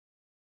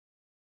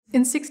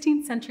In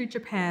 16th century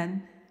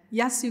Japan,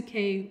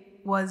 Yasuke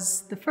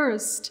was the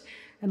first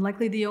and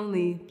likely the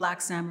only black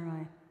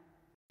samurai.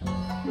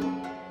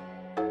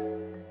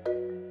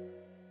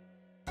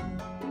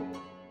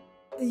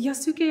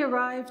 Yasuke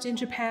arrived in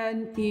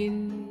Japan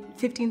in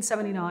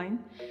 1579.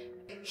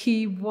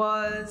 He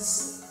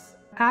was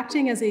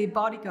acting as a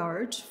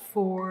bodyguard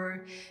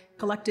for a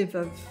collective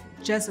of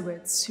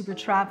Jesuits who were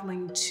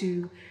traveling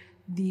to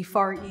the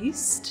Far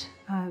East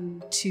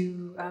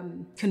to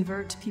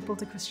convert people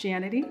to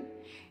Christianity,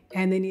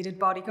 and they needed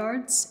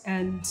bodyguards.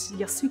 And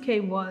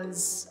Yasuke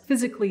was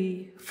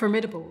physically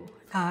formidable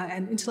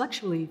and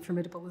intellectually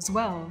formidable as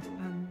well.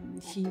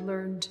 He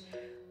learned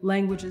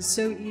languages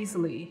so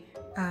easily.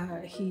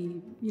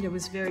 He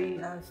was very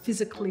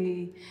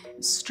physically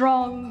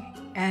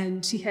strong,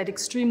 and he had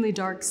extremely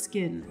dark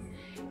skin.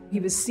 He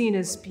was seen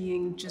as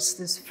being just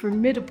this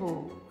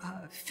formidable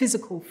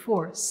physical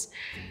force.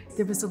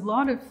 There was a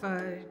lot of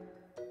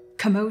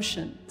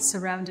commotion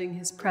surrounding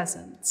his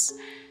presence.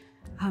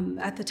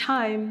 At the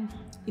time,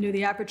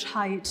 the average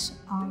height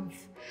of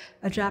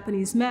a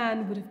Japanese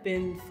man would have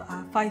been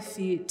 5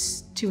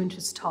 feet 2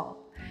 inches tall.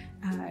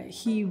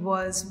 He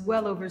was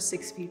well over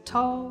 6 feet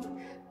tall,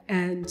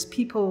 and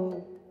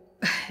people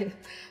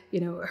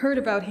heard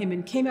about him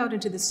and came out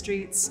into the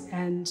streets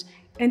and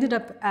ended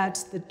up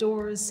at the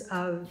doors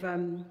of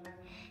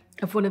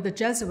one of the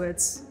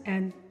Jesuits,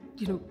 and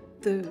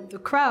the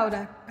crowd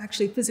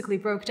actually physically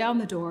broke down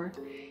the door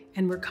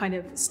and were kind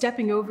of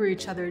stepping over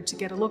each other to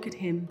get a look at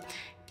him,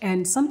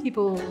 and some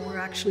people were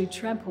actually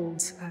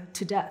trampled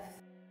to death.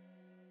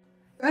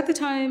 At the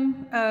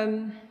time,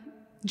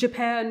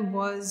 Japan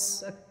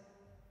was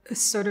a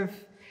sort of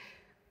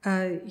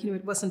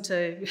it wasn't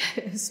a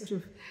sort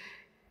of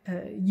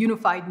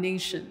unified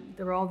nation.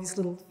 There were all these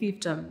little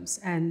fiefdoms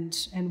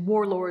and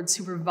warlords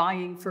who were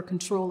vying for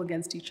control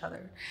against each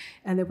other.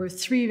 And there were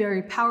 3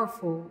 very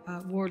powerful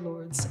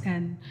warlords,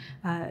 and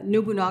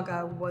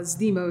Nobunaga was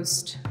the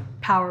most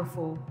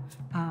powerful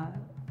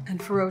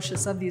and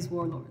ferocious of these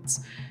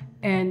warlords.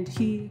 And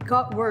he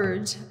got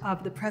word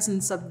of the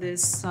presence of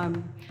this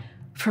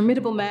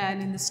formidable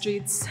man in the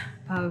streets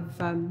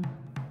of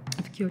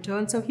Kyoto,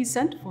 and so he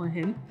sent for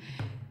him,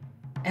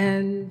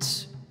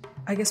 and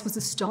I guess was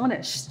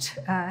astonished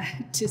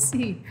to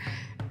see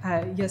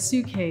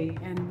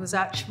Yasuke, and was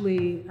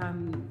actually,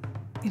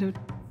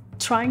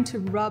 trying to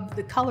rub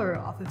the color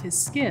off of his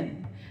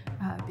skin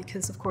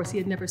because, of course, he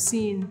had never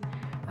seen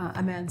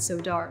a man so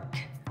dark.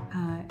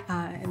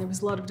 And there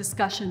was a lot of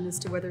discussion as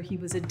to whether he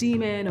was a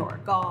demon or a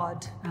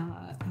god,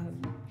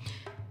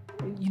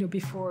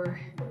 before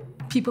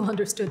people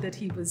understood that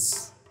he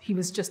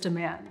was just a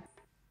man.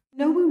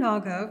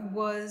 Nobunaga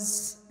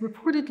was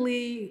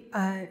reportedly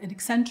an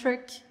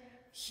eccentric.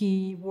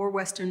 He wore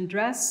Western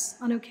dress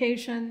on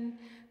occasion.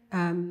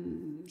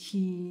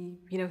 He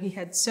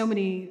had so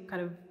many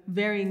kind of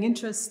varying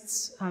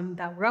interests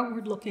that were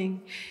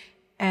outward-looking,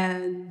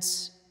 and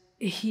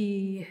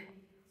he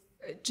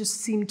just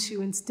seemed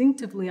to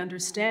instinctively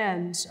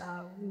understand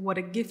what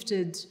a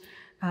gifted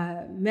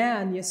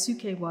man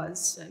Yasuke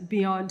was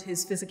beyond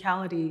his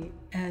physicality,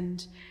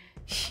 and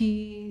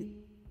he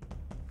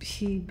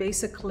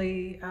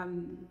basically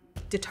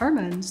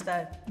determined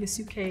that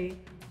Yasuke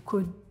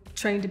could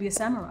train to be a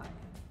samurai,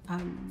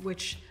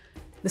 which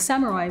the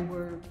samurai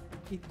were,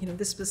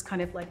 this was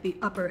kind of like the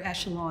upper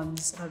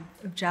echelons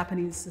of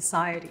Japanese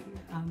society.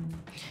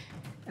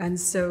 And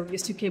so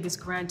Yasuke was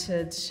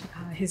granted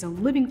his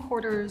own living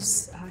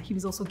quarters. He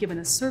was also given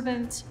a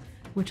servant,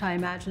 which I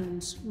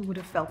imagined would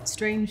have felt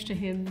strange to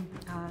him.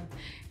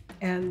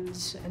 And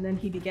then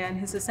he began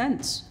his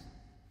ascent.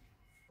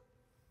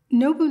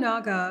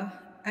 Nobunaga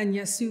and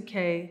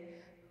Yasuke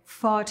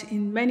fought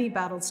in many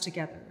battles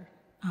together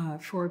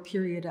for a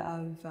period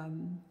of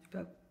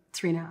about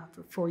 3.5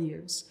 or 4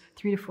 years,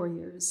 3 to 4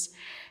 years.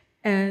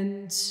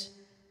 And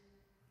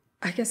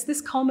I guess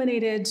this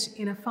culminated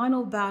in a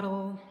final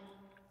battle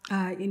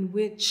in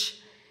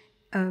which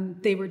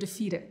they were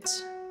defeated.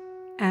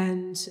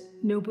 And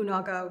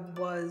Nobunaga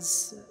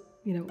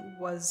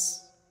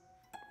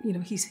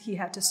he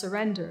had to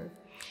surrender.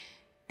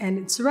 And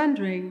in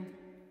surrendering,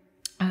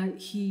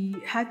 he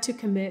had to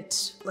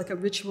commit like a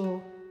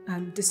ritual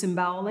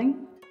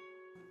disemboweling.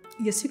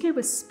 Yasuke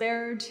was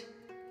spared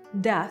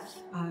death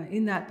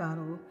in that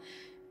battle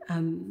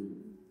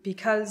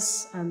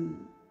because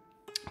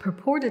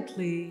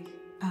purportedly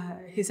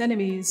his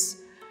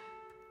enemies,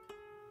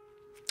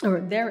 or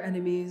their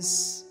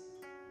enemies,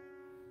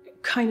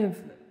 kind of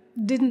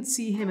didn't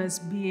see him as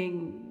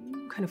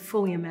being kind of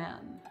fully a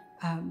man.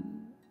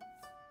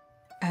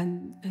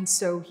 And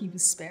so he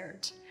was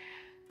spared.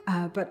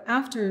 But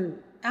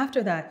after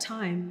that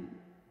time,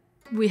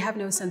 we have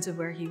no sense of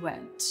where he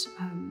went.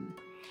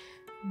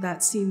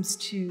 That seems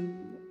to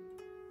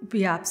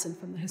be absent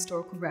from the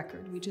historical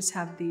record. We just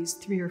have these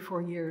 3 or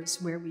 4 years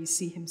where we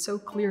see him so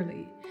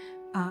clearly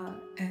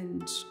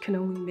and can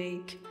only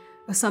make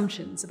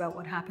assumptions about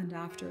what happened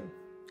after.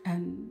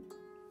 And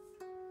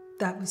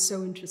that was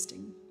so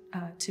interesting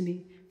to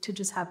me, to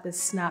just have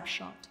this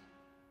snapshot.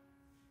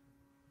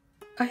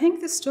 I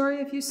think the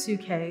story of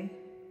Yasuke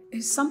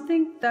is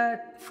something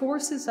that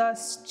forces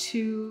us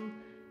to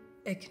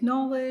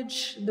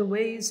acknowledge the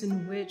ways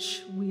in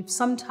which we've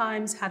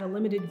sometimes had a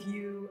limited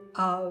view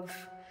of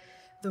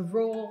the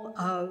role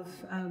of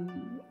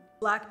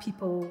Black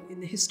people in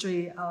the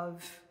history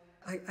of,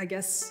 I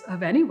guess,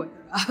 of anywhere,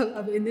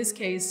 in this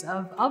case,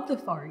 of the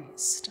Far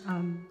East.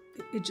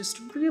 It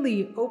just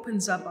really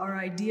opens up our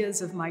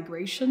ideas of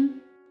migration.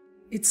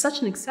 It's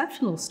such an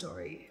exceptional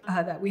story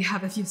that we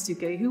have of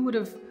Yasuke.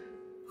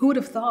 Who would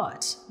have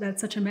thought that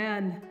such a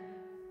man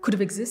could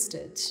have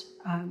existed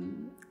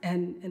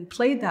and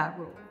played that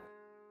role?